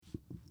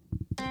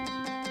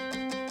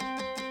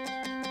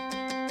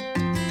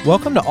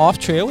Welcome to Off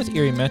Trail with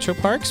Erie Metro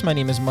Parks. My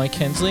name is Mike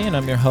Hensley, and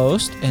I'm your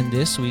host. And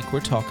this week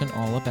we're talking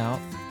all about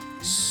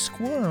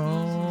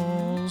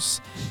squirrels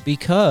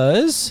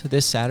because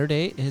this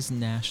Saturday is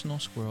National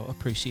Squirrel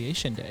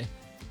Appreciation Day.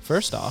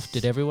 First off,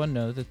 did everyone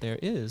know that there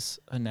is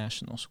a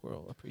National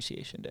Squirrel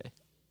Appreciation Day?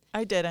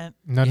 I didn't.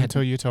 Not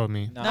until you told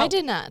me. No. I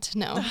did not,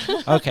 no.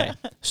 Okay,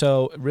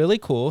 so really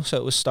cool. So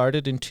it was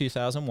started in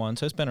 2001,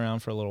 so it's been around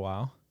for a little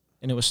while.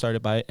 And it was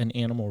started by an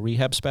animal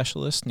rehab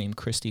specialist named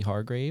Christy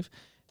Hargrave.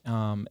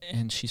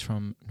 And she's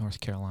from North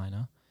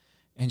Carolina.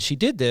 And she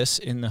did this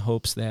in the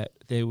hopes that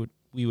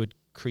we would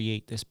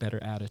create this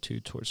better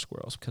attitude towards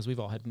squirrels because we've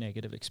all had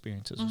negative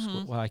experiences with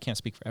squirrels. Well, I can't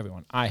speak for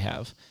everyone. I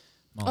have.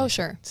 Molly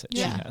sure. She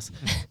yeah. has.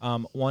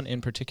 One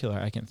in particular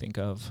I can think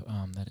of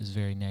that is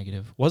very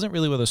negative. Wasn't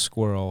really with a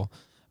squirrel.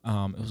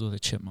 It was with a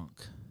chipmunk.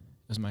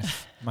 It was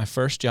my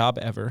first job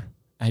ever.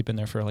 I had been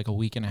there for like a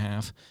week and a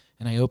half.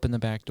 And I opened the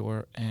back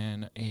door,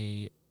 and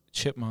a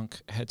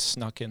chipmunk had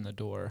snuck in the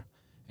door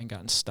and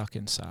gotten stuck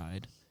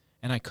inside.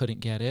 And I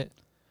couldn't get it.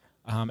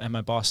 And my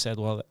boss said,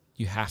 well,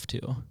 you have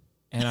to.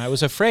 And I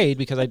was afraid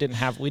because we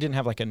didn't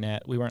have like a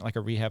net. We weren't like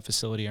a rehab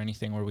facility or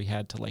anything where we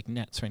had to like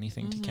nets or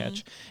anything to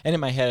catch. And in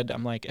my head,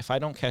 I'm like, if I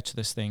don't catch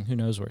this thing, who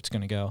knows where it's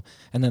going to go?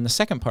 And then the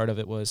second part of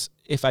it was,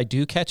 if I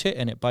do catch it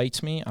and it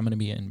bites me, I'm going to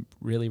be in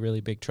really, really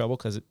big trouble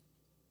because,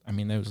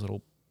 those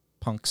little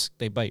punks,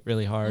 they bite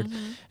really hard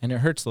and it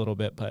hurts a little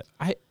bit. But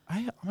I'm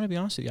going to be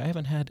honest with you, I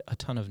haven't had a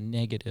ton of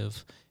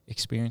negative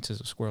experiences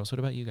with squirrels. What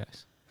about you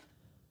guys?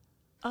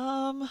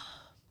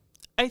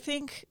 I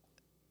think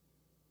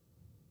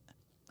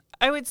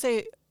I would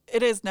say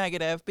it is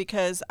negative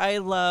because I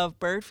love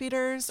bird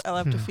feeders. I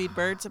love to feed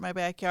birds in my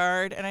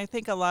backyard. And I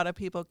think a lot of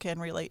people can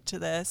relate to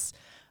this.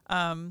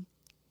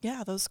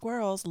 Those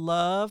squirrels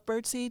love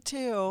birdseed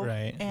too.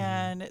 Right.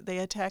 And they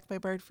attack my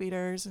bird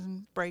feeders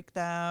and break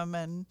them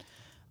and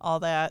all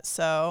that.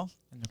 So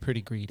and they're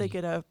pretty greedy. They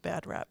get a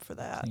bad rap for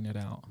that. Clean it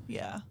out.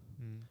 Yeah.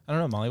 I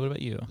don't know, Molly, what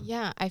about you?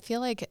 Yeah, I feel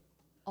like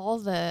all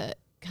the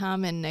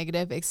common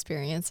negative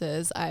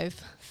experiences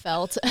I've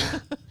felt.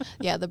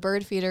 The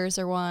bird feeders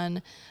are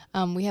one.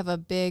 We have a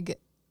big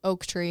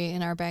oak tree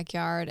in our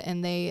backyard,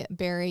 and they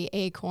bury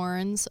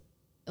acorns.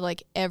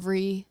 Like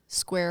every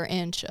square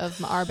inch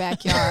of our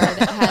backyard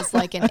has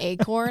like an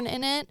acorn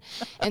in it.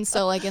 And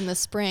so like in the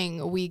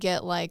spring we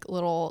get like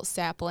little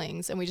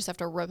saplings and we just have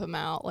to rip them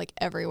out like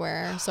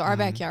everywhere. So our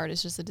backyard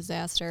is just a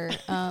disaster.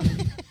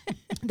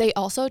 They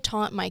also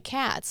taunt my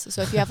cats.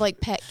 So if you have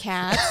like pet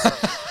cats,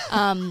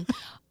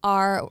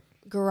 our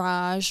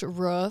garage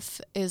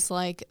roof is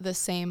like the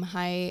same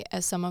height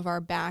as some of our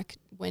back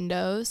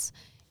windows.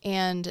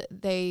 And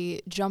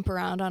they jump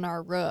around on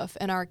our roof,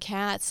 and our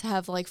cats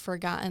have like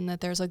forgotten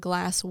that there's a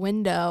glass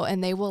window,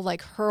 and they will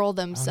like hurl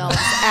themselves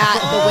at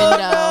the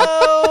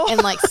window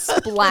and like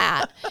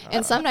splat.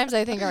 And sometimes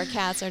I think our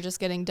cats are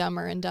just getting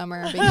dumber and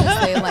dumber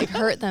because they like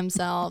hurt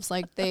themselves,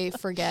 like they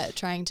forget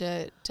trying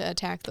to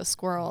attack the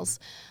squirrels.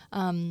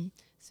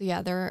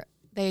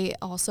 They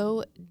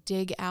also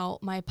dig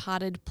out my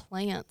potted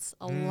plants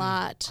a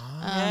lot.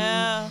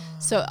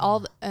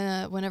 So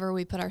whenever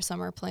we put our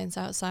summer plants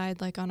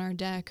outside, like on our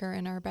deck or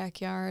in our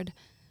backyard,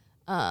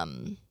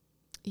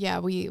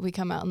 we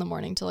come out in the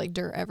morning to like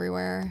dirt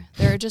everywhere.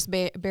 They're just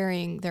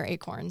burying their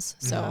acorns.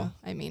 So,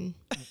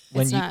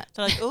 they're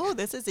like, oh,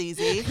 this is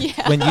easy.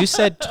 Yeah. When you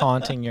said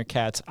taunting your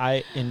cats,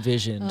 I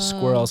envisioned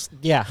squirrels.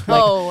 Yeah.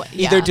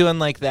 Either doing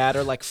like that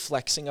or like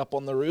flexing up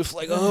on the roof.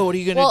 Like, oh, what are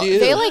you going to do?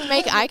 They like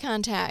make eye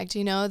contact,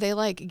 they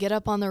like get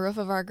up on the roof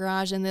of our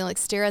garage and they like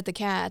stare at the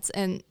cats.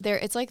 And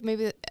it's like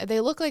maybe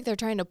they look like they're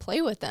trying to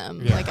play with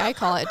them. Yeah. Like I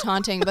call it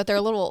taunting, but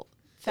their little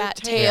fat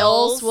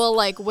tails will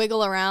like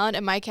wiggle around,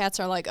 and my cats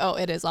are like, "Oh,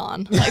 it is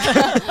on! Like,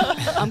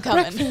 I'm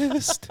coming."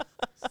 Breakfast.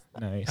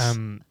 Nice.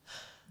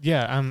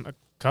 A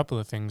couple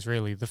of things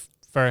really. The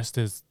first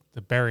is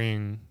the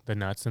burying the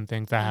nuts and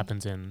things that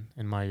happens in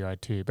my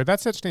yard too. But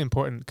that's actually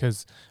important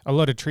because a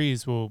lot of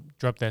trees will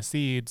drop their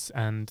seeds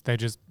and they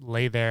just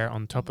lay there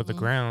on top of the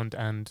ground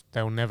and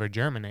they'll never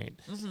germinate.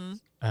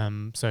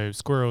 So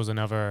squirrels and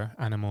other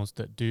animals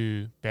that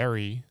do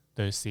bury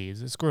those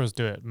seeds. The squirrels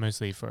do it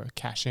mostly for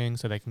caching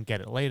so they can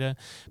get it later,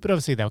 but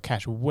obviously they'll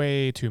cache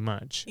way too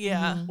much.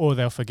 Yeah. Or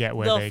they'll forget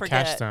where they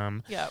cached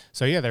them. Yep.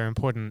 So they're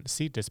important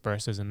seed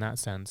dispersers in that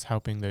sense,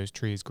 helping those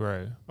trees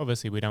grow.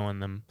 Obviously we don't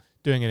want them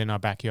doing it in our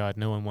backyard.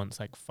 No one wants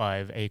like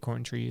 5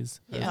 acorn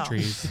trees.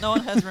 Trees. No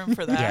one has room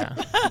for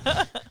that.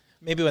 Yeah.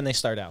 Maybe when they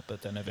start out,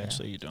 but then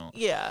eventually you don't.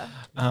 Yeah.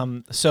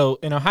 So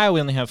in Ohio,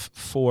 we only have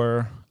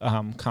 4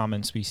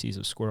 common species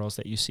of squirrels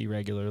that you see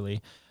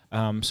regularly.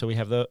 So we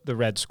have the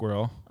red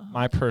squirrel,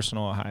 my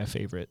personal Ohio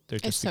favorite. They're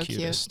just the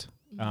cutest.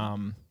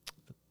 Cute.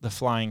 The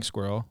flying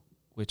squirrel,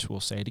 which we'll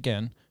say it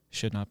again,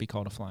 should not be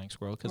called a flying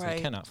squirrel because they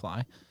cannot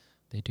fly.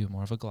 They do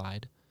more of a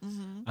glide.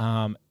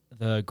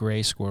 The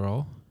gray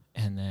squirrel,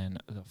 and then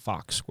the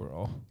fox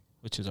squirrel,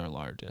 which is our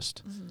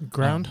largest.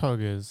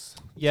 Groundhog is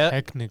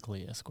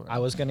technically a squirrel. I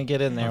was going to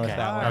get in there with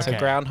that one. Okay. So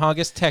groundhog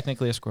is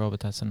technically a squirrel, but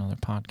that's another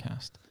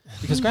podcast.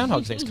 Because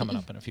Groundhog Day is coming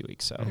up in a few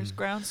weeks. So there's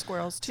ground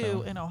squirrels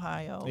too in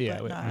Ohio. Yeah,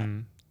 but not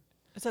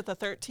Is that the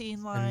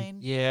 13 line?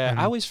 Yeah, And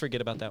I always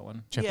forget about that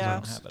one. Yeah.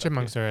 Chipmunks. Have it up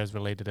Chipmunks are as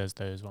related as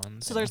those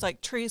ones. So there's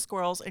like tree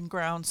squirrels and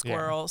ground Yeah.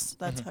 squirrels.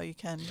 That's Mhm. how you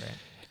can.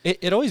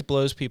 It always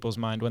blows people's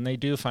mind when they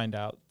do find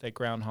out that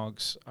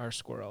groundhogs are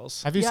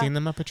squirrels. Have you Yeah. seen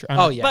them up a tree?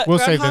 Oh, yeah. But We'll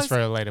save this groundhogs- for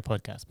a later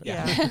podcast. But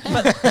Yeah.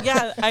 But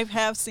yeah, I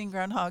have seen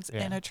groundhogs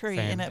Yeah, in a tree,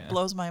 same. and it Yeah.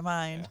 blows my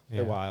mind.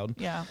 They're wild.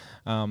 Yeah.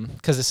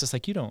 Because it's just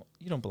like you don't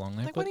belong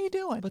there. Like, but what are you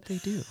doing? But they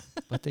do.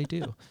 But they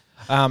do.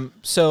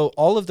 So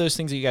all of those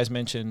things that you guys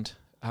mentioned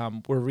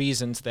were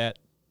reasons that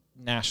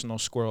National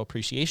Squirrel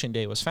Appreciation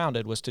Day was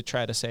founded, was to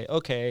try to say,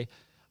 okay,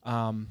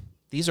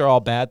 these are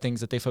all bad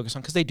things that they focus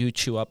on because they do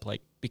chew up,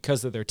 like,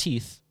 because of their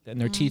teeth, and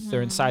their teeth,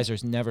 their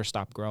incisors never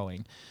stop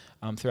growing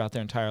throughout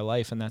their entire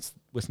life. And that's,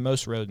 with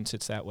most rodents,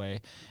 it's that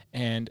way.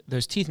 And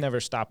those teeth never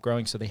stop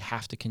growing, so they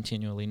have to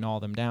continually gnaw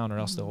them down, or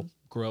else they'll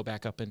grow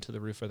back up into the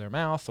roof of their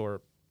mouth,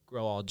 or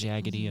grow all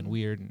jaggedy and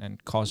weird,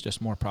 and cause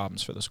just more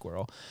problems for the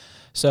squirrel.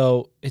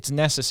 So it's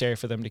necessary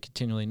for them to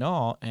continually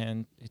gnaw,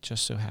 and it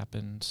just so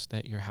happens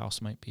that your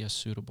house might be a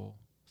suitable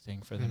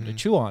thing for them to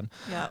chew on.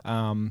 Yeah.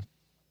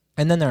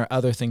 And then there are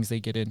other things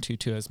they get into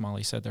too, as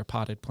Molly said. They're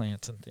potted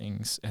plants and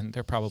things, and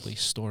they're probably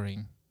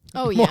storing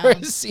Oh, more yeah.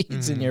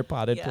 seeds in your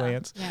potted Yeah.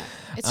 plants. Yeah.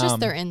 It's just Um,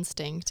 their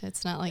instinct.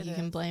 It's not like It you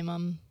can is. blame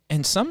them.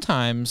 And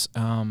sometimes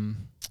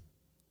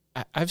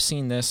I've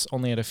seen this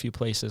only at a few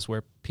places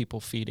where people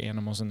feed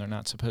animals and they're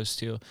not supposed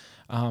to.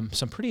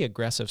 Some pretty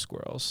aggressive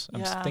squirrels.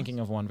 I'm Yeah. thinking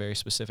of one very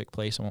specific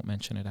place. I won't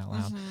mention it out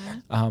loud.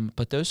 Mhm.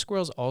 But those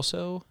squirrels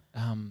also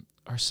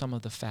are some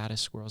of the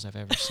fattest squirrels I've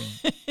ever seen.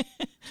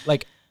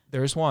 Like,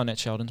 there's one at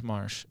Sheldon's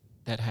Marsh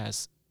that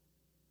has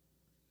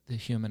the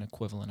human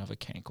equivalent of a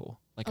cankle,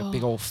 like a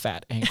big Oh. old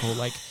fat ankle,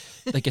 like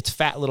its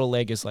fat little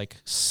leg is like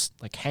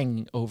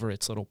hanging over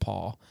its little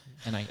paw,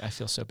 and I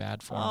feel so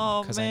bad for him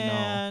Oh because I know.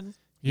 man.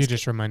 You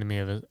just reminded me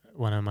of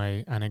one of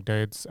my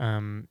anecdotes.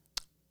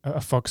 A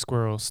fox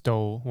squirrel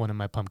stole one of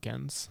my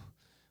pumpkins.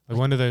 Like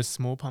one of those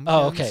small pumpkins.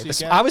 Oh, okay. you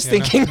get. I was Yeah,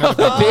 thinking not of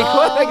the big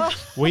one.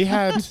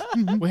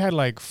 Like, We had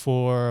like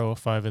 4 or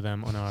 5 of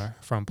them on our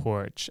front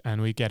porch,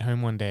 and we get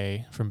home one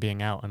day from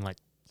being out, and like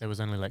there was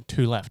only like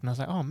 2 left, and I was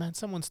like, "Oh man,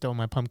 someone stole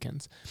my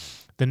pumpkins."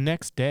 The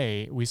next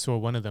day, we saw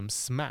one of them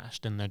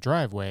smashed in the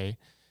driveway,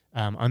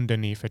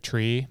 underneath a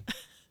tree,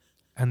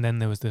 and then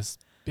there was this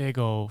big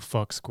old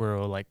fox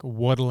squirrel like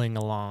waddling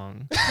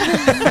along.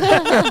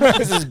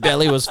 his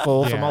belly was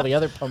full from Yeah. all the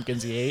other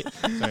pumpkins he ate.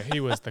 So he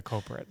was the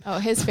culprit. Oh,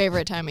 his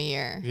favorite time of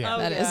year. Yeah. Oh,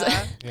 That is.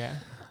 yeah. Yeah.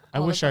 I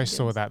All the wish I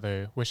saw pumpkins. that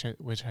though.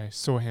 Wish I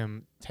saw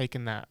him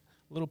taking that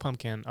little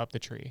pumpkin up the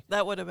tree.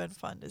 That would have been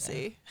fun to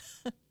see.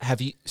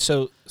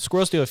 So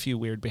squirrels do a few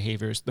weird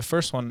behaviors. The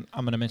first one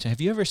I'm going to mention, have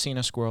you ever seen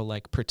a squirrel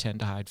like pretend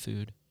to hide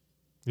food?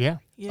 Yeah.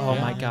 Yeah. Oh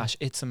my Yeah. gosh,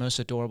 it's the most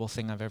adorable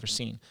thing I've ever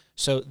seen.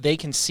 So they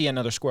can see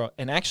another squirrel,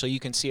 and actually you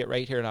can see it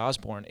right here at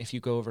Osborne if you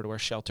go over to where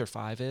Shelter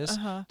 5 is.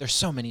 Uh-huh. There's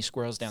so many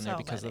squirrels down there So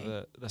because many.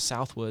 of the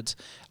South Woods.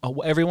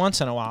 Every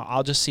once in a while,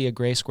 I'll just see a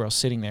gray squirrel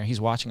sitting there.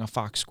 He's watching a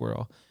fox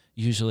squirrel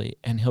usually,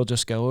 and he'll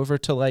just go over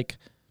to like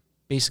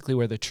basically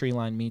where the tree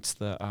line meets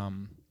the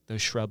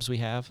those shrubs we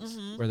have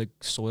where the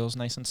soil's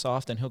nice and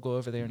soft, and he'll go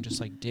over there and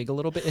just like dig a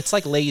little bit. It's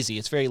like lazy.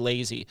 It's very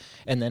lazy.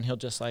 And then he'll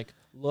just like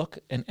look,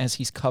 and as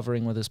he's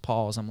covering with his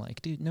paws, I'm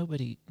like, dude,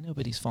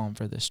 nobody's falling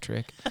for this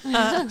trick.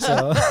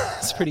 So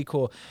it's pretty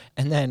cool.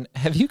 And then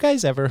have you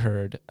guys ever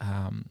heard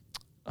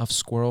of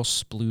squirrel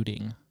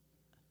splooting?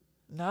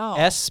 No.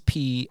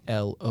 Splooting.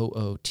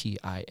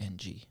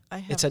 I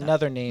have It's not.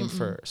 another name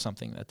for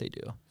something that they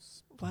do.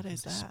 What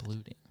is that?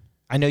 Splooting.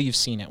 I know you've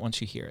seen it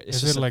once you hear it. It's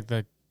Is just it like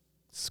the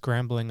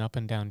scrambling up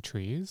and down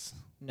trees?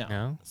 no.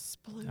 No?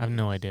 Splooting. I have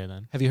no idea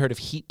then. Have you heard of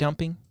heat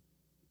dumping?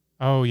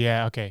 Oh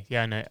yeah, okay.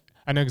 Yeah,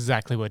 I know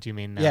exactly what you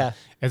mean now. Yeah.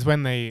 It's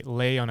when they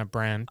lay on a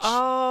branch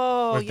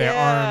Oh, with their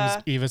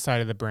arms either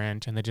side of the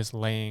branch and they're just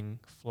laying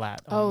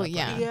flat on Oh, the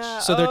yeah. branch. Yeah.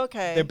 So they're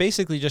okay. they're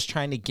basically just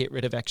trying to get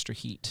rid of extra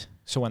heat.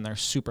 So when they're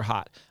super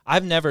hot,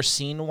 I've never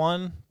seen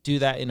one do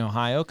that in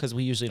Ohio because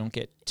we usually don't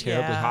get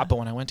terribly Yeah. hot. But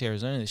when I went to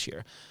Arizona this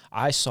year,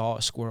 I saw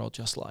a squirrel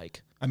just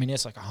like, I mean,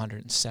 it's like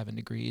 107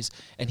 degrees,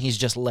 and he's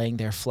just laying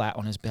there flat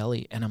on his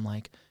belly, and I'm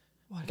like.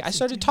 What I is he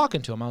started doing?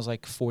 talking to him. I was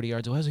like 40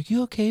 yards away. I was like,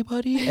 "You okay,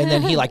 buddy?" And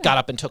then he like got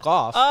up and took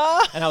off.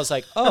 Oh, And I was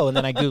like, "Oh!" And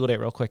then I googled it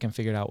real quick and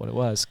figured out what it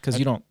was because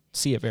you don't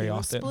see it very he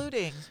was often.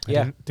 splooting. I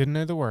Yeah. didn't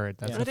know the word.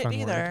 That's Yeah. a Didn't fun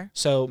word. either.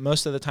 So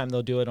most of the time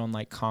they'll do it on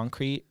like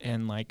concrete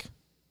and like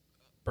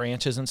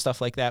branches and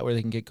stuff like that where they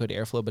can get good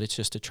airflow, but it's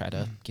just to try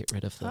to get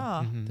rid of the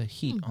Oh, Mhm. the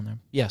heat on them.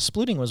 Yeah,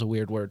 splooting was a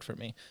weird word for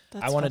me.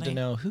 that's I wanted funny. to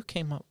know who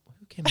came up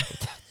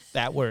with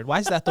that word. Why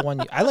is that the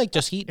one I like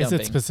just heat Is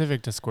dumping? it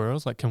specific to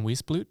squirrels? Like, can we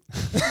sploot?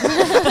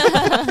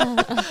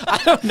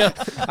 I don't know.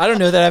 I don't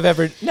know that I've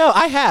ever. No,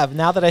 I have.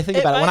 Now that I think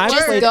It about it, when might I was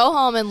Just like, go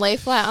home and lay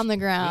flat on the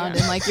ground,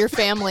 and like your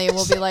family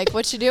will be like,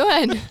 "What you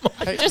doing?"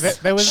 Hey,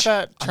 Just there was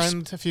that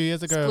trend a few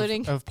years ago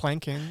Splooting. of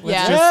planking.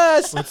 Yeah.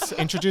 yes, Let's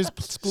introduce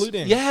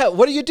splooting. yeah.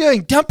 What are you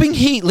doing? Dumping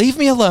heat. Leave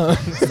me alone.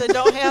 So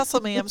don't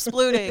hassle me. I'm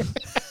splooting.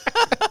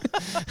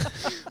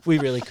 We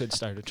really could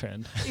start a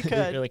trend. You We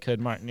could. really could,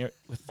 Martin.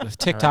 With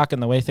TikTok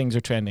and the way things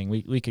are trending,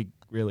 we could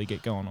really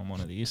get going on one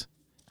of these.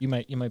 You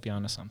might be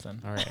onto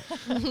something. All right.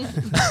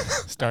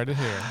 Started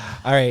here.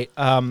 All right.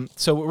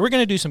 So we're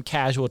going to do some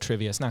casual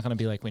trivia. It's not going to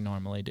be like we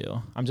normally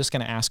do. I'm just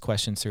going to ask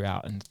questions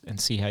throughout and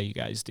see how you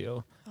guys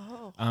do.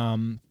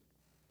 Oh.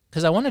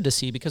 Because I wanted to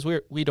see, because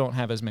we don't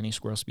have as many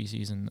squirrel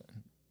species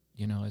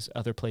as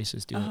other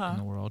places do in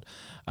the world.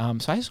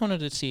 So I just wanted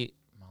to see,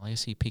 Molly, I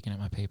see you peeking at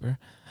my paper.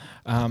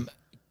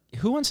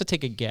 Who wants to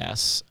take a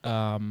guess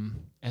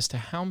as to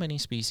how many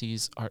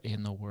species are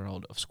in the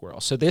world of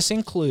squirrels? So this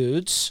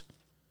includes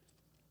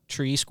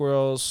tree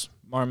squirrels,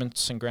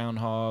 marmots and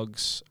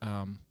groundhogs,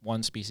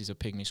 one species of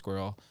pygmy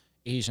squirrel,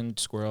 Asian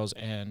squirrels,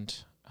 and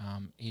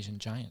Asian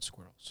giant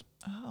squirrels.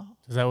 Oh.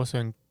 Does that also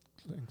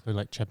include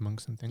like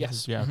chipmunks and things?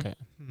 Yes. Yeah. Mhm. Okay.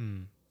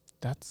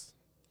 That's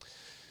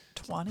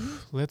 20?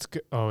 let's go.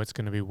 Oh, it's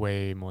gonna be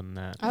way more than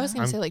that. I was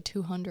going I'm- to say like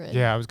 200.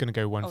 Yeah, I was gonna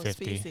go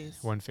 150. species.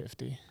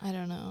 150. I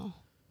don't know.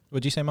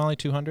 Would you say, Molly,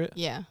 200?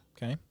 Yeah.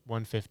 Okay.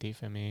 150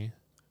 for me.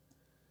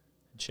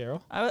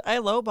 Cheryl? I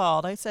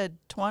lowballed. I said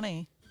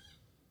 20.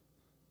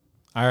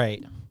 All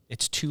right.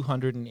 It's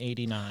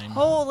 289.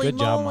 Holy Good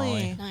job, moly.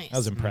 Molly. Nice. That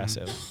was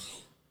impressive.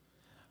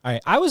 All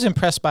right. I was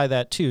impressed by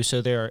that, too.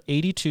 So there are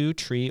 82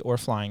 tree or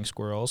flying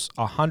squirrels,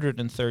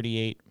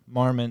 138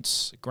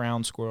 marmots,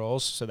 ground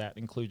squirrels. So that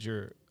includes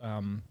your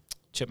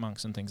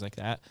chipmunks and things like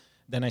that.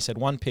 Then I said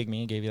 1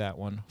 pygmy, gave you that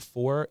one.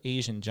 4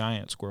 Asian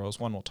giant squirrels,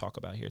 one we'll talk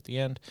about here at the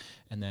end.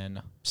 And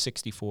then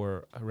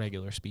 64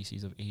 regular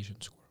species of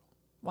Asian squirrel.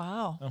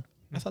 Wow. Oh,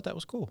 I thought that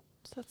was cool.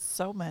 That's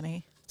so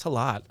many. It's a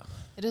lot.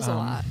 It is a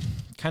lot.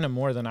 Kind of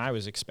more than I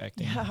was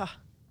expecting. Yeah.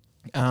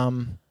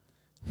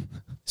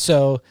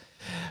 So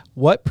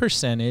what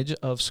percentage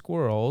of a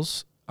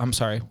squirrel's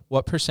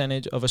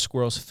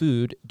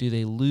food do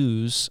they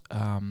lose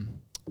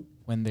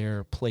when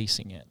they're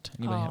placing it?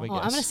 Anybody have a Oh, guess?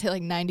 Well, I'm going to say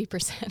like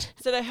 90%.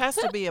 So there has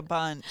to be a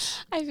bunch.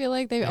 I feel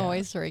like they Yeah.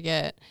 always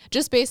forget.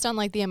 Just based on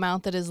like the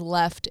amount that is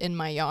left in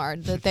my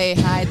yard that they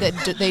hide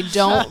that they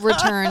don't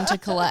return to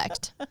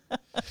collect.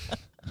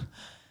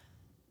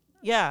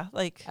 Yeah,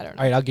 like I don't know.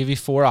 All right, I'll give you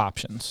 4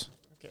 options.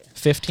 Okay.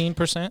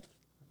 15%,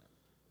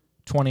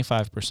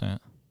 25%,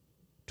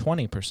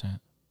 20%,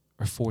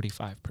 or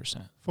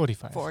 45%.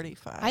 45.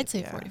 45. I'd say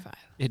yeah. 45.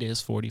 It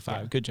is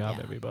 45. Yeah. Good job,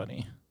 Yeah.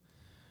 everybody.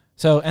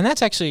 So, and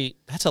that's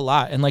a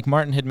lot. And like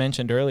Martin had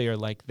mentioned earlier,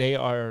 like they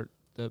are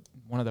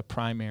one of the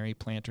primary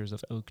planters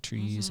of oak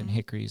trees and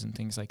hickories and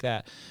things like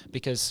that,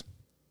 because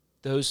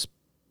those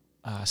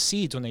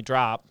seeds, when they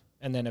drop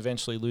and then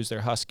eventually lose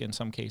their husk in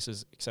some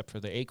cases, except for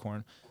the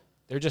acorn,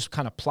 they're just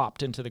kind of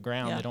plopped into the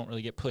ground. Yeah. They don't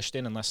really get pushed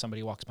in unless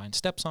somebody walks by and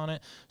steps on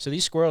it. So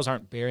these squirrels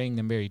aren't burying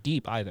them very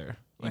deep either,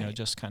 Right.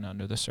 just kind of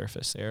under the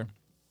surface there.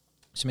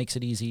 So it makes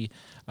it easy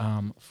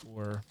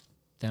for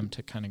them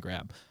to kind of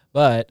grab.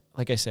 But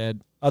like I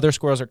said, other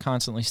squirrels are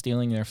constantly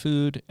stealing their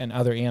food, and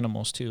other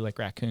animals too, like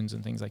raccoons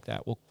and things like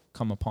that, will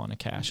come upon a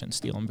cache and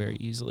steal them very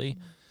easily.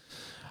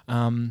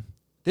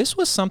 This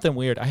was something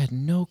weird. I had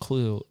no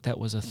clue that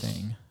was a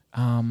thing.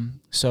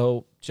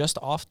 So just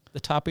off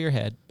the top of your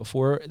head,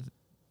 before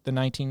the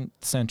 19th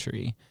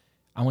century,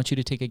 I want you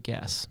to take a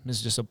guess. This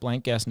is just a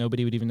blank guess.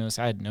 Nobody would even know this.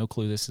 I had no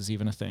clue this is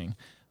even a thing.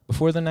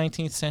 Before the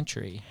 19th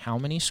century, how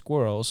many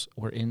squirrels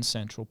were in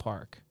Central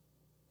Park?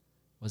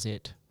 Was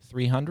it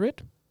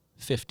 300,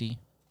 50,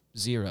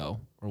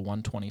 0, or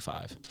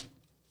 125?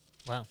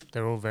 Wow.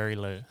 They're all very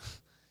low.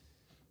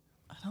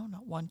 I don't know,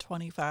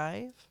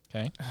 125.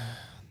 Okay.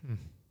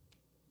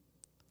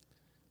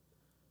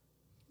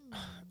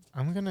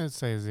 I'm going to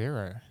say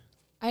 0.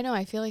 I know.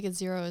 I feel like it's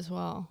 0 as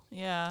well.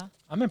 Yeah.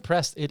 I'm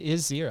impressed. It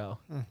is 0.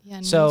 Yeah.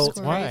 No So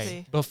squirrels. why?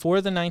 Crazy.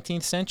 Before the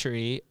 19th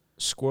century,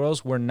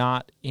 squirrels were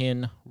not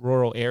in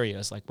rural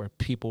areas like where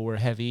people were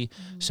heavy.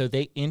 So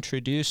they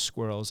introduced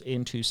squirrels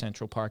into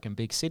Central Park and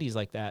big cities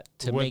like that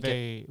to were make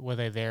it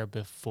they there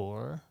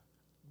before?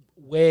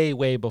 way,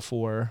 way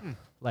before,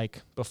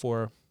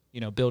 before,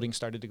 buildings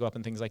started to go up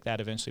and things like that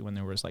eventually, when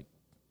there was like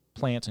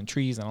plants and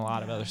trees and a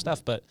lot of Yeah. other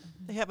stuff. But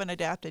They haven't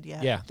adapted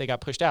yet. yeah, they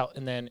got pushed out.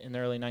 And then in the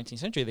early 19th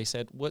century, they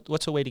said,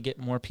 what's a way to get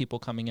more people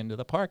coming into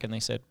the park? And they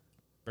said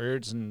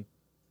birds and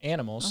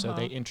animals. So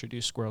they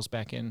introduced squirrels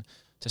back in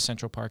to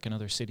Central Park and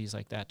other cities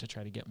like that to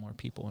try to get more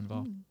people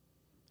involved.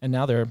 And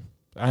now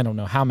I don't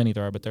know how many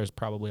there are, but there's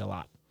probably a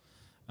lot,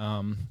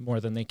 more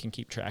than they can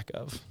keep track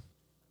of.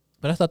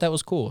 But I thought that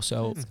was cool.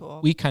 So That's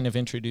cool. we kind of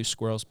introduced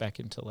squirrels back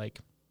into like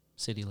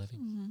city living,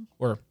 Mm-hmm.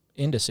 or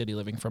into city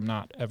living from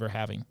not ever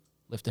having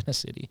lived in a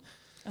city.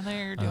 And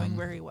they're doing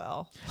very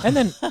well. And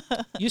then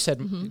you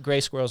said gray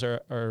squirrels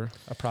are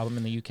a problem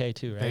in the UK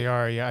too, right? They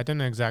are, yeah. I don't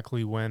know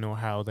exactly when or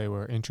how they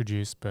were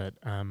introduced, but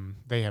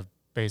they have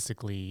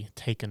basically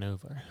taken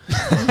over.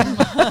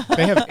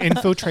 They have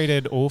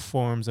infiltrated all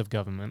forms of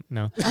government.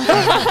 No.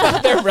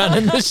 They're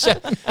running the show.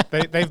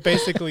 They've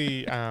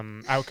basically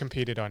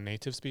outcompeted our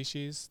native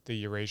species, the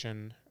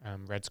Eurasian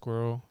red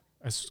squirrel,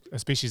 a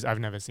species I've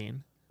never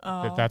seen.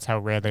 Oh. That's how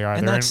rare they are.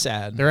 And They're that's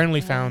sad. They're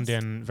only found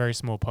in very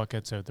small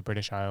pockets of the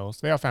British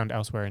Isles. They are found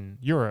elsewhere in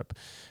Europe,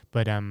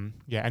 but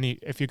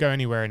if you go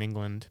anywhere in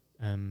England,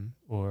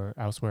 or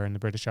elsewhere in the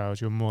British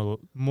Isles, you're more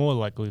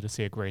likely to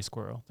see a grey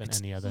squirrel than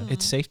any other.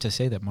 It's safe to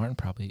say that Martin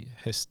probably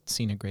has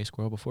seen a gray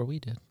squirrel before we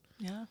did.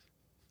 Yeah.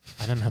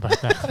 I don't know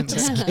about that. I'm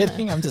just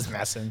kidding. I'm just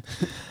messing.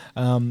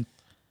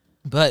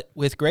 But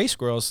with gray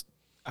squirrels,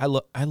 I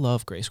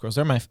love gray squirrels.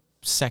 They're my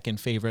second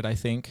favorite, I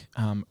think.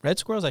 Red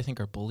squirrels, I think,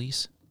 are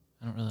bullies.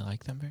 I don't really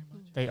like them very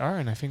much. They are,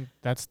 and I think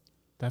that's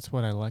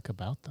what I like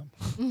about them.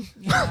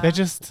 Yeah. They're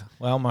just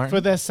Well, Martin,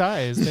 for their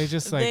size. They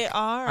just like they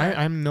are.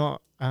 I'm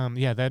not.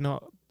 They're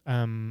not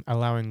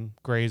allowing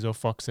greys or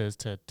foxes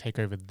to take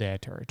over their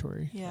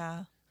territory.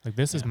 Yeah. Like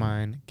this is Yeah.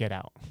 mine. Get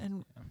out.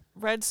 And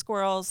red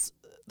squirrels,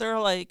 they're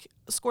like,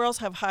 squirrels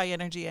have high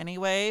energy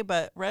anyway,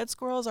 but red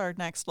squirrels are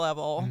next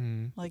level.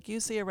 Mhm. Like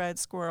you see a red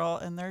squirrel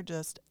and they're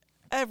just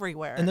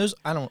everywhere. and those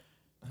I don't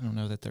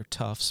know that they're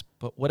tufts,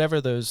 but whatever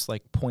those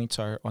like points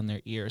are on their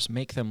ears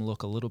make them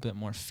look a little bit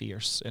more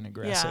fierce and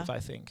aggressive. I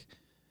think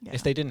Yeah.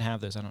 if they didn't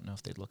have those, I don't know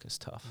if they'd look as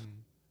tough.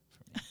 Mm.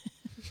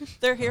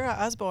 They're here at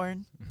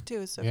Osborne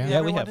too, so Yeah. if you Yeah,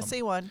 ever we want have to 'em.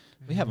 see one,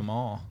 We have them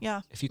all.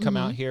 yeah. If you come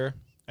out Mhm. here,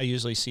 I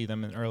usually see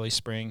them in early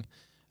spring.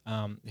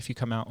 If you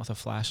come out with a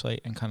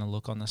flashlight and kind of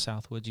look on the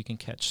Southwoods, you can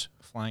catch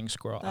flying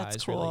squirrel That's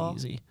eyes cool. really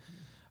easy.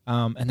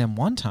 And then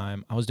one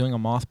time I was doing a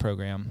moth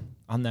program.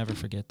 I'll never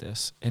forget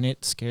this. And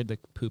it scared the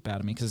poop out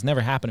of me because it's never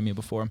happened to me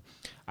before.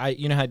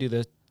 You know how I do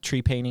the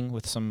tree painting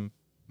with some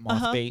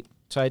moth Uh-huh. bait?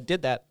 So I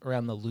did that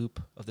around the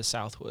loop of the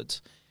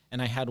Southwoods.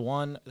 And I had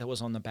one that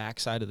was on the back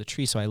side of the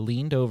tree. So I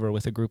leaned over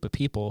with a group of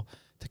people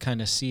to kind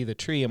of see the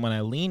tree. And when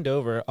I leaned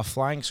over, a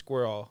flying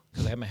squirrel,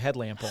 because I had my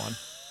headlamp on,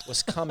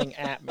 was coming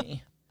at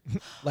me.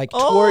 Like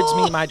towards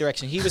me, my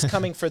direction. He was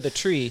coming for the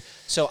tree,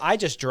 so I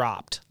just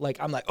dropped. Like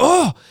I'm like,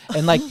 oh,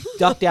 and like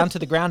ducked down to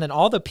the ground, and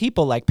all the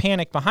people like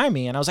panicked behind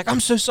me, and I was like, I'm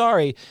so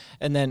sorry.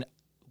 And then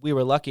we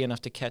were lucky enough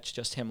to catch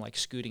just him like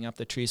scooting up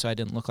the tree, so I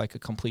didn't look like a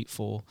complete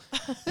fool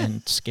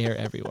and scare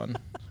everyone.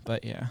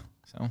 But yeah,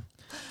 so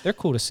they're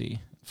cool to see,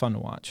 fun to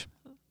watch.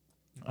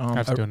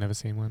 I've A still never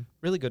seen one.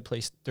 really good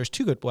place. There's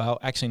two good. Well,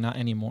 actually, not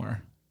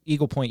anymore.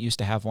 Eagle Point used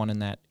to have one in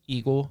that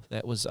eagle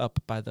that was up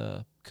by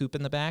the coop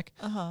in the back.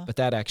 Uh-huh. But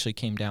that actually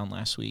came down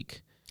last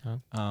week.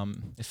 Oh.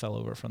 It fell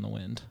over from the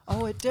wind.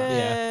 Oh, it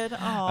did.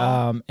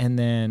 Oh. And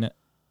then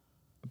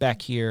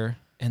back here,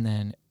 and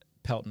then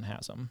Pelton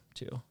has them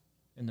too,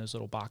 in those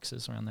little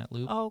boxes around that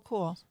loop. Oh,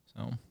 cool.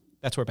 So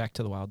that's where Back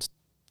to the Wilds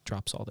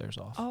drops all theirs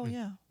off. Oh,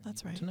 yeah,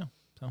 that's right. To know.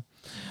 So,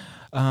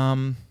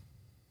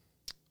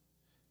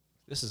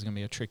 this is gonna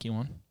be a tricky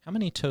one. How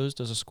many toes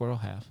does a squirrel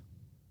have?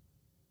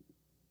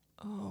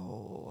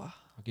 Oh.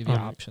 I'll give you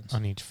options.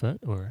 On each foot,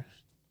 or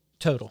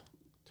Total.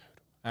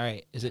 All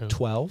right. Is it Total.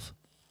 12,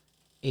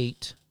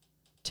 8,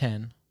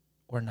 10,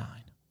 or 9?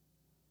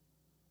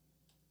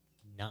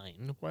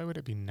 9. Why would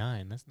it be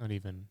 9? That's not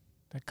even.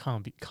 That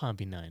can't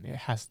be 9. It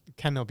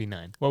cannot be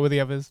 9. What were the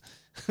others?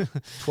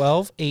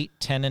 12, 8,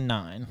 10, and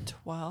 9.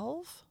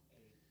 12?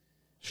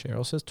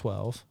 Cheryl says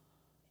 12.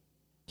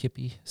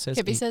 Kippy says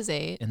Kippy 8 says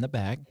 8. in the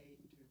bag.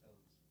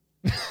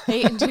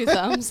 8 and 2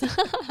 thumbs.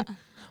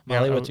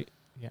 Molly, Yeah, what you?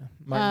 Yeah.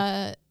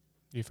 Martin?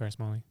 You first,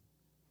 Molly.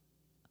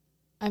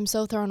 I'm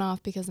so thrown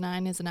off because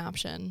 9 is an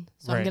option.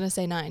 So Right. I'm going to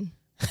say 9.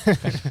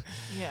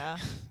 Yeah.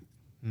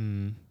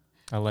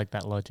 I like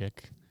that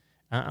logic.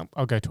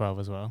 I'll go 12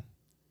 as well.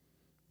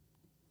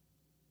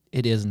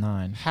 It is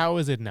 9. How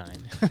is it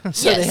 9?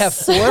 So they have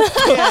Yes.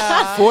 4,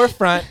 Yeah. 4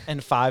 front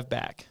and 5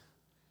 back.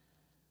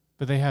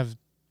 But they have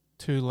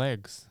 2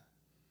 legs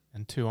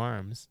and 2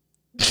 arms.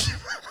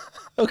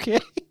 Okay.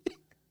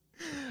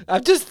 I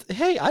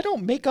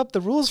don't make up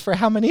the rules for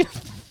how many.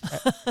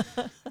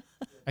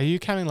 Are you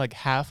counting like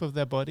half of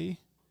their body?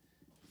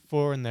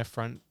 4 in their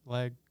front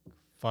leg,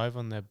 5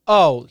 on their.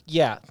 Oh,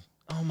 yeah.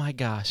 Oh, my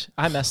gosh.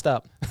 I messed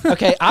up.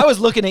 Okay. I was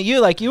looking at you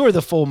like you were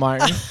the fool,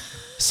 Martin.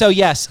 So,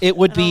 yes, it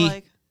would And I'm be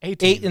like,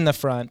 18. 8 in the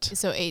front,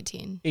 So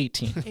 18.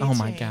 18. Oh,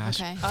 my 18. gosh.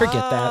 Okay. Forget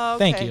that. Oh,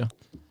 Thank okay. you.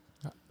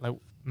 Like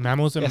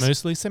mammals are Yes.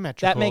 mostly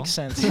symmetrical. That makes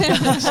sense.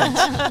 That makes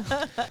sense.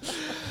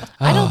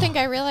 I don't Oh, think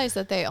I realized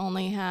that they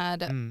only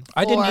had Mm.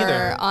 I didn't 4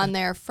 either. on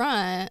their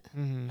front.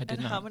 Mhm. I did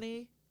and not. how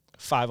many?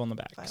 5 on the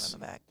back. 5 on the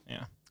back.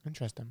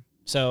 Interesting.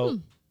 So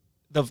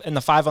the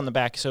 5 on the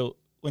back. So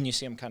when you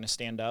see them kind of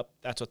stand up,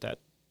 that's what that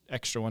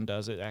extra one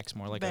does. It acts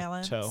more like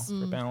Balance. a toe for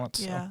Mm. balance.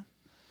 So,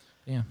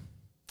 Yeah.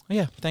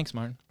 yeah. Thanks,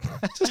 Martin.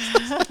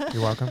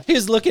 You're welcome. He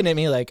was looking at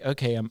me like,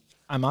 okay,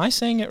 am I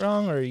saying it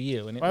wrong or are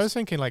you? And it Well, I was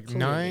thinking like clearly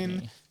 9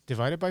 me.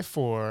 divided by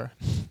 4.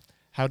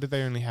 How did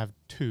they only have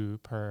 2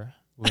 per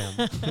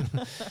limb?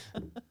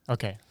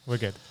 Okay, we're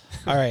good.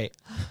 All right.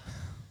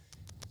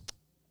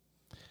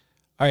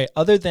 All right.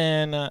 Other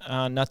than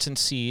nuts and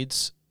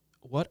seeds,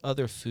 what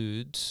other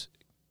foods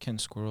can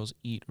squirrels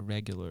eat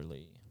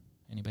regularly?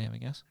 Anybody have a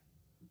guess?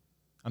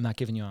 I'm not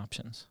giving you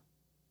options.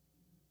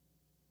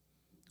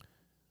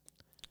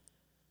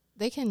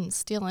 They can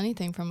steal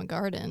anything from a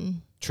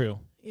garden. True.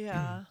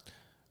 Yeah.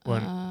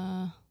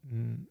 One-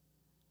 Mm,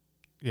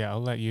 yeah,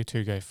 I'll let you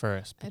two go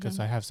first I because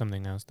don't- I have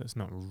something else that's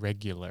not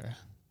regular.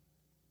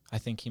 I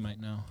think he might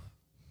know.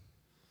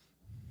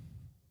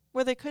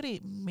 Well, they could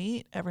eat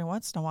meat every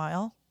once in a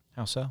while.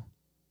 How so?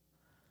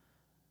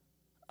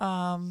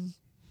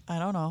 I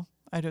don't know.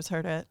 I just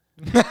heard it.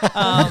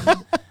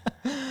 Um,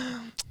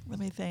 let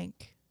me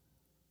think.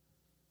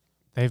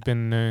 They've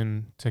been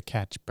known to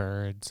catch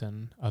birds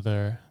and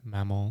other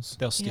mammals.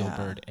 They'll steal Yeah.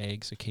 bird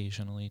eggs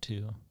occasionally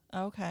too.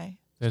 Okay.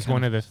 There's kind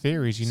one of of the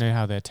theories, you know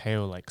how their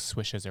tail like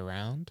swishes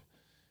around?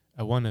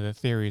 One of the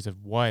theories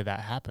of why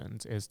that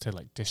happens is to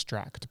like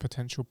distract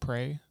potential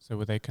prey. So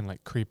where they can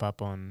like creep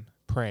up on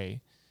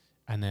prey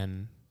and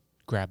then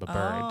grab a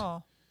bird.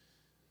 Oh,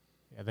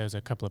 Yeah, there's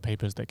a couple of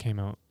papers that came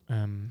out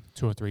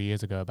 2 or 3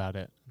 years ago about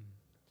it.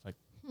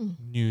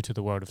 New to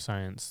the world of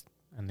science,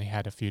 and they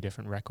had a few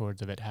different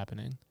records of it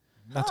happening.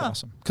 That's Huh.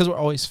 awesome because we're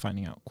always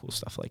finding out cool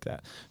stuff like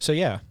that. So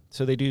yeah,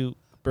 so they do.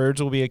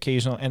 Birds will be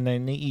occasional, and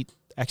then they eat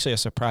actually a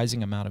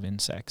surprising amount of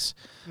insects,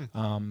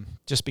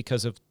 just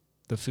because of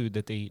the food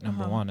that they eat.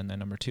 Number Uh-huh. one, and then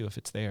number two, if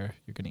it's there,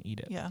 you're going to eat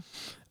it. yeah.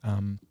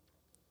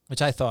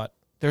 Which I thought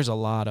there's a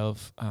lot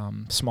of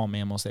small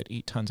mammals that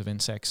eat tons of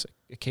insects.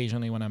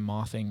 Occasionally, when I'm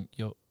mothing,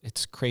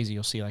 it's crazy.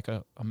 You'll see like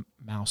a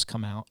mouse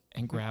come out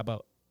and grab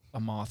a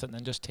moth and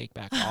then just take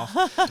back off.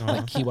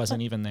 Like he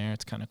wasn't even there.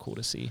 It's kind of cool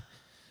to see.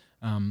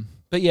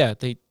 But yeah,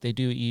 they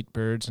do eat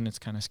birds, and it's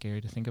kind of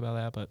scary to think about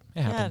that, but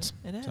it happens.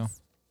 Yeah, it is. So,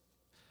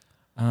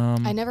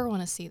 I never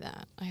want to see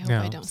that. I hope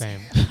I don't.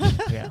 same.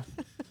 Yeah.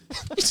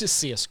 You just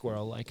see a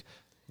squirrel like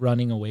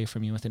running away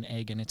from you with an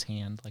egg in its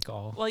hand, like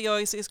all. Well, you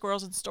always see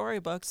squirrels in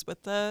storybooks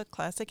with the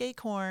classic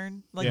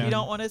acorn. Like Yeah. you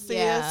don't want to see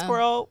a Yeah.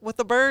 squirrel with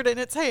a bird in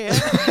its hand.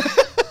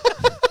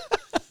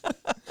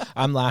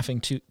 I'm laughing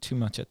too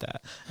much at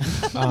that.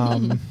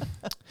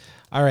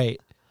 All right.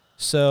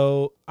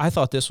 So I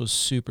thought this was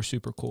super,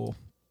 super cool.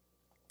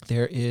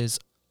 There is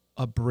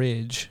a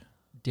bridge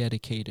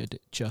dedicated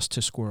just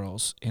to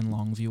squirrels in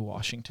Longview,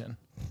 Washington.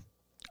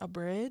 A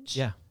bridge?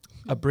 Yeah.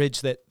 A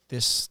bridge that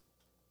this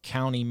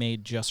county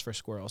made just for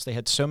squirrels. They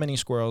had so many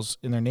squirrels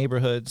in their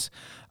neighborhoods,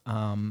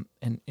 and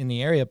in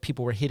the area,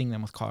 people were hitting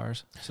them with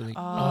cars. So they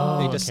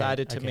Oh.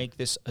 decided to okay. make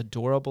this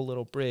adorable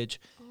little bridge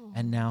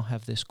and now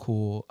have this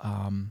cool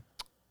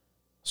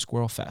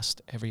Squirrel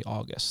Fest every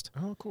August.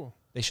 Oh, cool.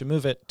 They should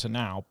move it to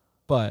now,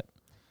 but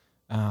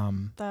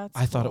That's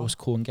I thought it cool. was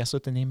cool. And guess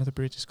what the name of the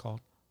bridge is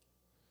called?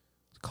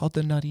 It's called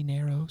the Nutty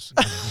Narrows.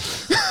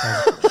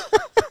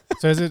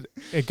 So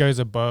it goes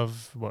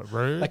above what,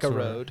 roads? Like a or-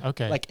 road.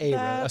 Okay. Like a road, a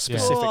That's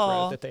specific cool.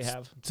 road that they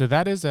have. So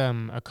that is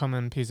a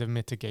common piece of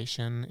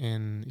mitigation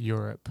in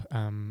Europe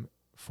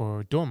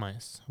for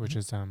dormice, which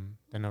is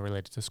they're not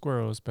related to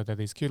squirrels, but they're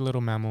these cute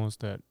little mammals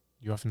that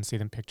you often see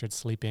them pictured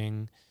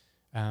sleeping.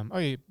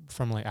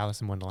 From like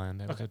Alice in Wonderland,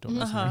 there was Okay. a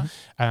dormice. Uh-huh.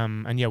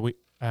 And yeah,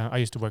 I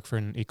used to work for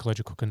an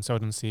ecological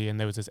consultancy, and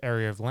there was this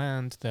area of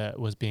land that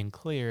was being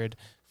cleared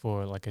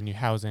for like a new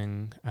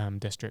housing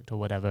district or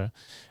whatever.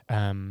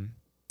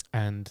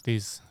 And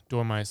these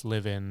dormice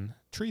live in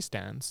tree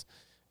stands.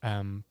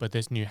 But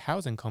this new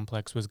housing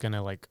complex was going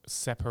to like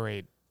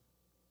separate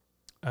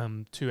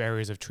two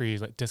areas of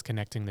trees, like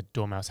disconnecting the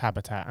dormouse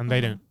habitat. And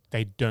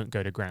they don't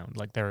go to ground.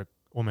 Like they're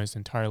almost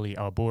entirely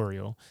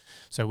arboreal.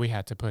 So we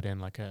had to put in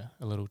like a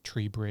little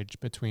tree bridge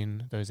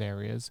between those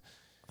areas.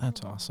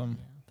 That's awesome.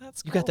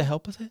 That's You cool. got the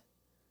help with it?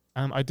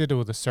 I did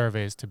all the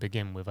surveys to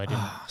begin with. I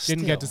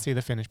didn't get to see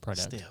the finished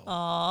product. Still.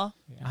 Aw.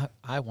 Yeah.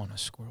 I want a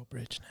squirrel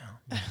bridge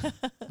now.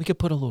 We could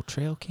put a little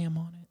trail cam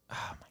on it.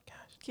 Oh my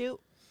gosh. Cute.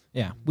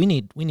 Yeah, we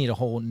need a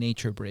whole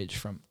nature bridge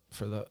for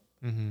the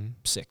Mm-hmm.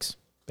 6.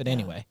 But Yeah.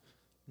 anyway,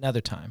 another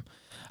time.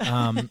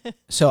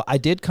 So I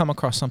did come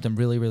across something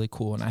really, really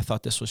cool, and I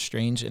thought this was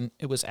strange, and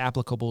it was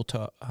applicable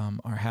to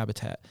our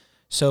habitat.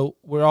 So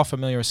we're all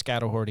familiar with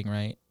scatter hoarding,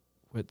 right?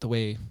 With the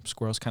way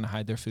squirrels kind of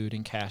hide their food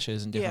in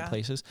caches in different Yeah.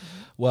 places.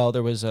 Well,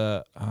 there was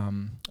a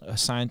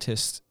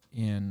scientist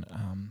in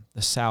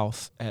the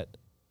South at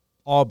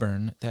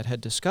Auburn that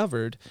had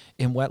discovered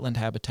in wetland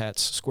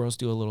habitats, squirrels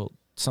do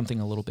something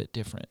a little bit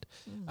different.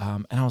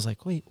 And I was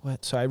like, wait,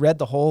 what? So I read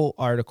the whole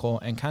article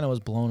and kind of was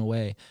blown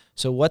away.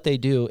 So what they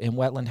do in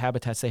wetland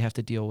habitats, they have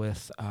to deal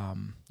with,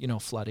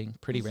 flooding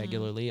pretty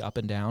regularly up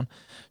and down.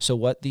 So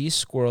what these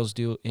squirrels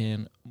do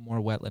in more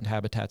wetland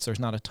habitats, there's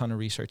not a ton of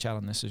research out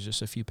on this. There's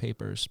just a few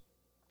papers,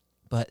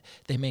 but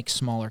they make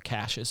smaller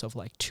caches of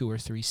like 2 or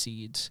 3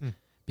 seeds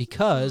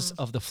because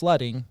of the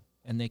flooding,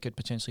 and they could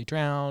potentially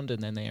drown,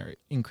 and then they are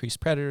increased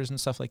predators and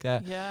stuff like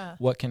that. Yeah.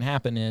 What can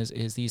happen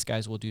is these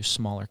guys will do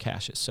smaller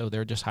caches. So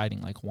they're just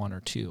hiding like 1 or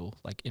 2,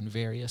 like in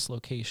various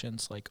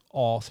locations, like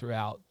all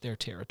throughout their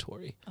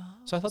territory.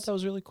 So I thought that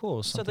was really cool. It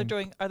was So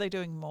something are they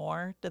doing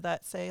more? Did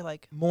that say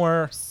like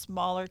more,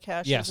 smaller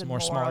caches? yes, and more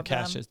smaller of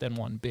them? caches than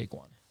one big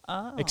one.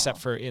 Oh. Except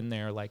for in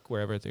there, like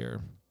wherever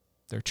their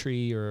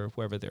tree or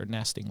wherever their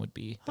nesting would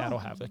be, that'll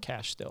have a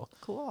cache still.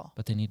 Cool.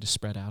 But they need to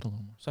spread out a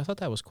little more. So I thought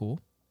that was cool.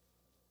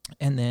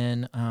 And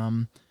then,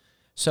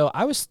 so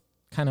I was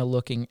kind of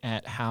looking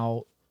at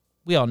how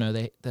we all know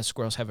that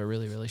squirrels have a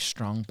really, really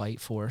strong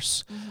bite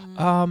force.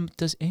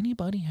 Does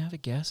anybody have a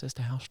guess as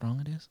to how strong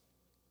it is?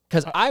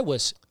 Because I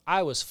was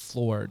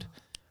floored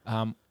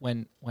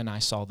when I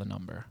saw the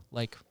number,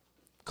 like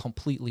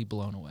completely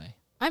blown away.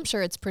 I'm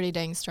sure it's pretty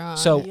dang strong.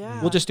 So Yeah.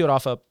 we'll just do it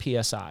off of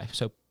PSI.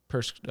 So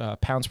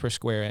pounds per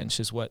square inch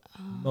is what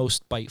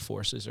most bite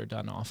forces are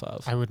done off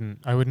of. I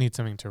would need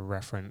something to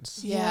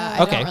reference. Yeah,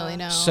 I Okay. don't really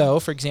know. So,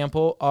 for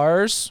example,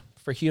 ours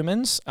for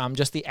humans,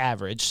 just the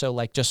average, so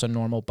like just a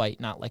normal bite,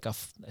 not like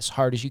as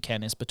hard as you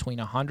can, is between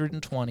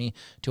 120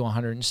 to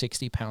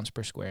 160 pounds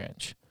per square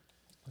inch.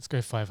 Let's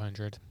go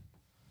 500.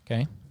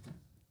 Okay,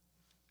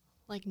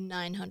 like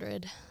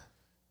 900. that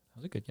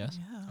was a good guess.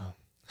 Yeah.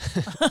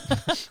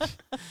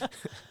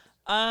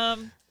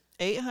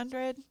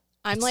 800.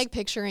 I'm like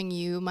picturing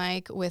you,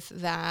 Mike, with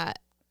that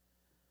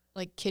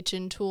like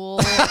kitchen tool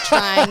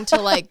trying to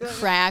like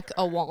crack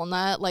a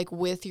walnut like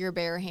with your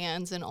bare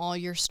hands and all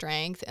your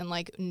strength, and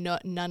like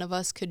none of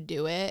us could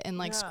do it, and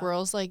like Yeah.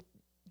 squirrels like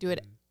do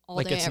it all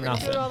Like day it's every I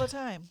day. do it all the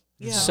time.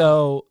 Yeah.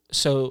 So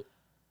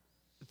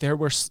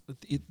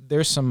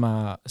there's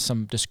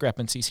some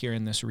discrepancies here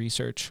in this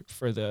research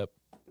for the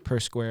per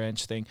square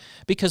inch thing,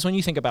 because when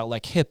you think about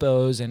like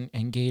hippos and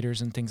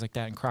gators and things like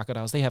that and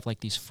crocodiles, they have like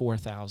these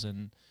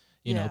 4,000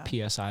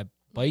 psi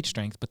bite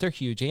strength, but they're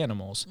huge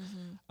animals.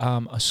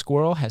 A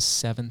squirrel has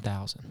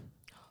 7,000.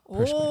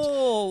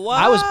 Oh, wow.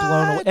 I was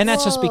blown away, and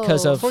that's just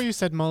because Whoa. of Before you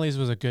said Molly's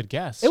was a good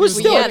guess. it was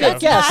She still Yeah, a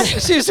good that's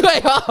guess. She was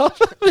way off.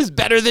 It was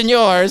better than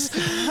yours.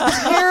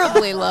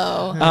 Terribly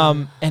low.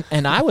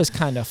 And I was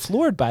kind of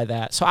floored by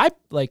that. So I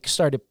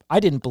I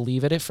didn't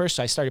believe it at first.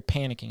 So I started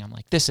panicking. I'm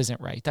like, this isn't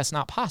right. That's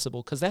not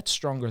possible, because that's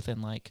stronger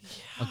than like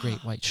a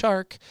great white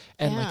shark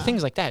and like Yeah.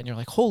 things like that. And you're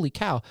like, holy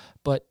cow.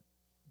 But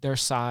their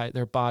size,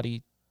 their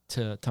body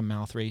to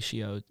mouth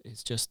ratio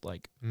is just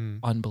like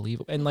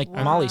unbelievable. And like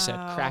Molly said,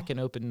 Wow. cracking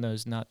open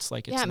those nuts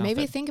like it's Yeah, maybe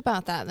nothing. think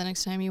about that the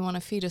next time you want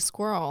to feed a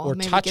squirrel. Or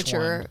maybe touch get one.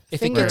 your If it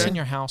finger. gets in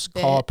your house,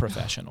 call a bit.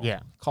 professional. Yeah.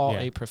 Call Yeah.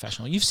 a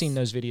professional. You've seen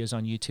those videos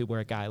on YouTube where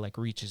a guy like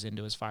reaches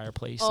into his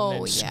fireplace Oh,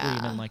 and then yeah.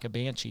 screaming like a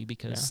banshee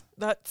because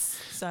That's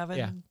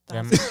 7,000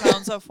 Yeah.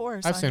 pounds of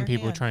force. I've on seen your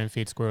people hand. try and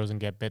feed squirrels and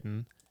get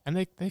bitten, and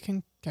they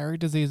can carry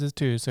diseases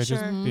too. So Sure.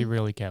 just be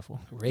really careful.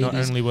 Not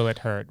Rabies. only will it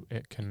hurt,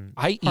 it can.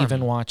 I harm even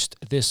you. watched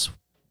this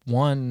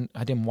one.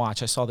 I didn't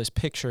watch. I saw this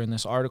picture in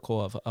this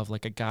article of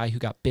like a guy who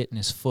got bit in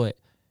his foot,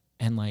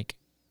 and like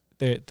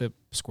the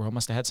squirrel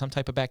must have had some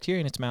type of bacteria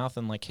in its mouth,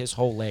 and like his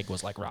whole leg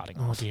was like rotting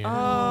Oh off. dear.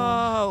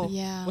 Oh.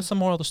 Yeah. What's the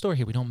moral of the story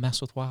here? We don't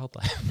mess with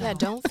wildlife Yeah,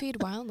 don't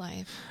feed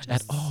wildlife.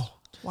 at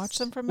all. Watch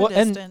them from Well,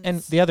 a distance. and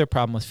the other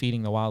problem with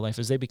feeding the wildlife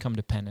is they become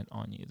dependent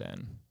on you.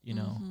 Then you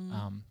know,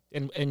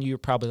 and you're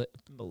probably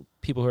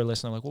people who are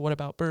listening are like, well, what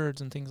about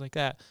birds and things like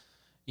that?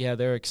 Yeah,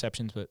 there are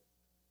exceptions, but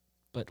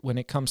when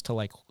it comes to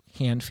like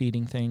hand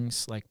feeding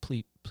things, like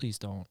please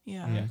don't,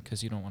 Yeah. Yeah.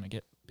 because you don't want to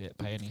get bit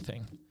by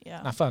anything.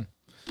 Yeah. Not fun.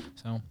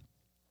 So,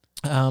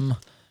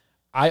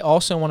 I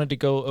also wanted to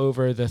go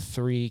over the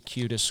 3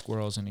 cutest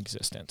squirrels in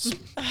existence,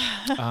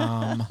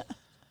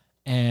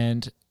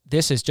 and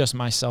this is just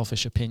my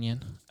selfish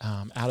opinion.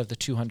 Out of the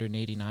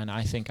 289,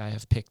 I think I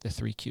have picked the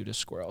 3 cutest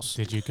squirrels.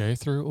 Did you go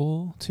through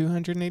all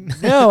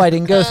 208? No, I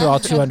didn't go through all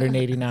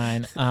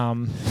 289.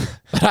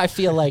 But I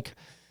feel like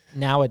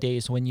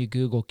nowadays when you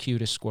Google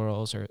cutest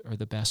squirrels or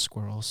the best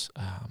squirrels,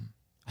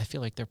 I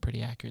feel like they're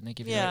pretty accurate and they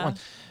give you the right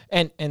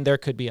one. And there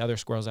could be other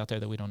squirrels out there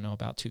that we don't know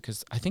about too,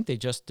 because I think they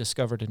just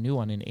discovered a new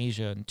one in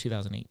Asia in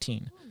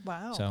 2018.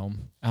 Wow. So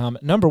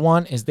number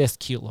 1 is this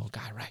cute little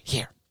guy right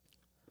here.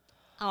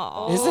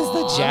 Oh, This is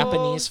the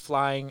Japanese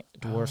flying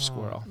dwarf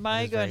squirrel.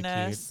 My That is very cute.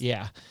 goodness.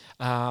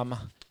 Yeah.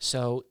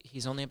 So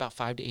he's only about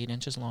 5 to 8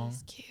 inches long.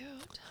 cute.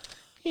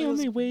 He Those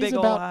only weighs big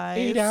ol' about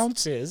 8 eyes.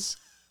 ounces.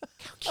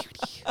 How cute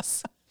he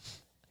is.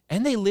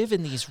 And they live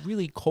in these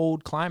really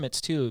cold climates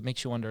too. It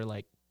makes you wonder,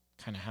 like,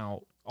 kind of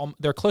how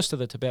they're close to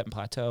the Tibetan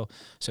Plateau,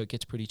 so it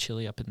gets pretty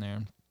chilly up in there.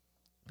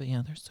 But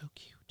yeah, they're so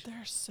cute.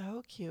 They're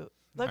so cute.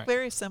 Look Alright.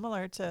 very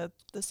similar to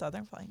the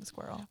southern flying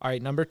squirrel. All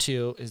right, number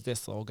 2 is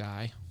this little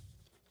guy,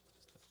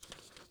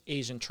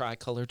 Asian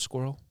tricolored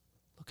squirrel.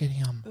 Look at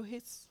him. Oh,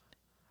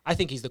 I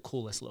think he's the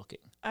coolest looking.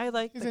 I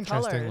like He's the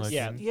interesting colors. looking.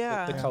 Yeah,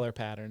 Yeah. the color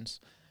patterns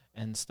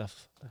and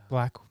stuff.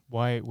 Black,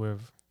 white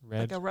with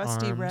red Like a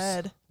rusty arms,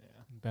 red.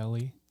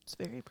 belly. It's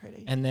very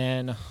pretty. And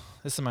then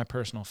this is my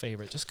personal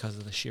favorite, just because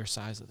of the sheer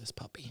size of this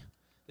puppy.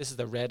 This is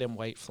the red and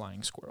white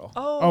flying squirrel.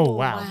 Oh,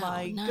 wow. Wow,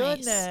 my nice.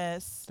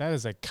 goodness. That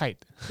is a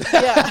kite.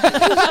 Yeah.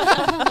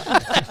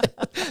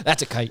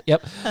 That's a kite.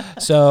 Yep.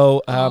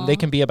 So they Aw.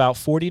 can be about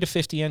 40 to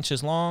 50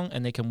 inches long,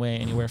 and they can weigh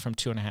anywhere from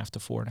 2.5 to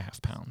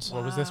 4.5 pounds.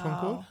 What was this one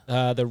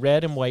called? The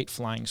red and white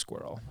flying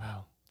squirrel.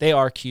 Wow. They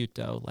are cute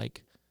though.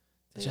 Like,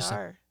 They just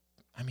are.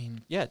 I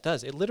mean, yeah, it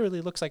does. It literally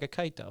looks like a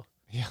kite though.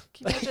 Yeah.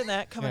 Can you imagine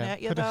that coming Yeah,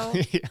 at you, put a- though?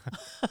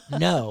 yeah.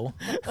 No,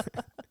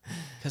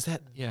 because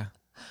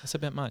that's a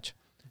bit much.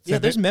 So Yeah,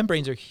 those they-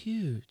 membranes are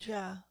huge.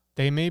 Yeah.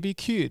 They may be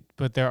cute,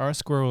 but there are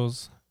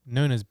squirrels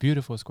known as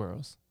beautiful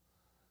squirrels.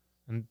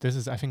 And this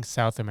is, I think,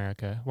 South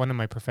America. One of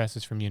my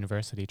professors from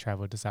university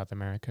traveled to South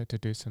America to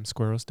do some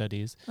squirrel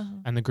studies.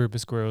 And the group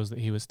of squirrels that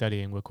he was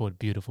studying were called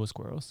beautiful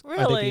squirrels.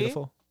 Really? Are they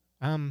beautiful?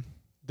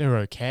 They're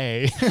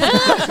okay.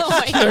 Oh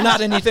my They're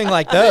not anything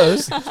like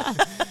those.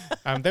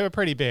 They were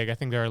pretty big. I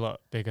think they're a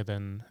lot bigger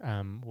than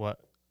what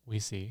we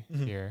see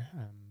Mhm. here.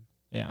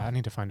 Yeah. I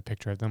need to find a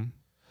picture of them.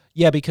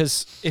 Yeah,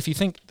 because if you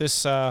think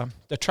this, the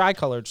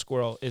tricolored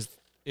squirrel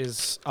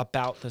is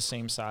about the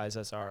same size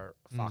as our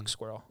fox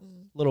squirrel.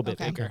 A little bit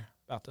Okay. bigger,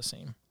 about the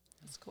same.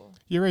 That's cool.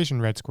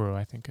 Eurasian red squirrel,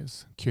 I think,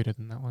 is cuter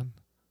than that one.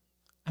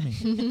 I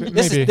mean, But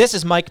this maybe.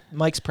 is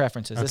Mike's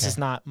preferences. This Okay. is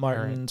not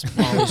Martin's,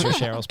 Molly's, or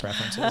Cheryl's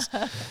preferences.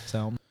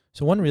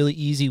 So one really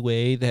easy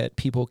way that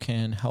people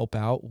can help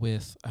out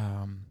with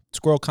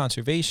squirrel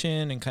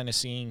conservation and kind of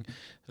seeing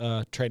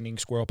trending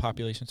squirrel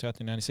populations throughout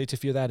the United States,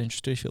 if you're that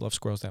interested, if you love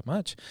squirrels that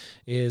much,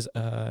 is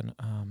a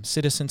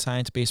citizen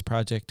science-based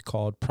project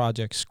called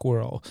Project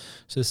Squirrel.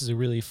 So this is a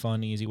really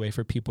fun, easy way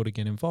for people to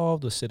get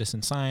involved with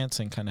citizen science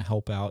and kind of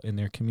help out in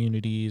their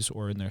communities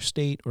or in their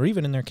state or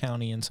even in their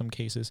county in some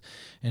cases.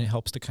 And it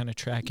helps to kind of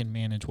track and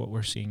manage what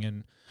we're seeing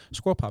in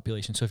squirrel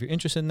population. So if you're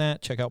interested in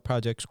that, check out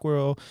Project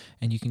Squirrel,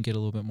 and you can get a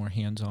little bit more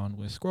hands-on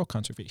with squirrel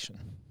conservation.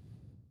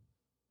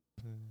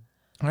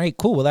 All right,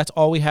 cool. Well, that's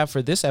all we have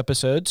for this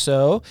episode.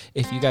 So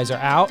if you guys are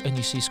out and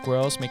you see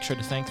squirrels, make sure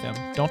to thank them.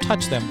 Don't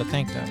touch them, but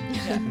thank them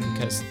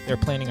because they're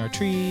planting our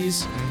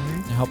trees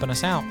and helping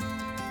us out.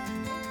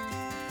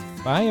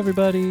 Bye,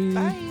 everybody.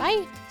 Bye.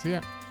 Bye. See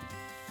ya.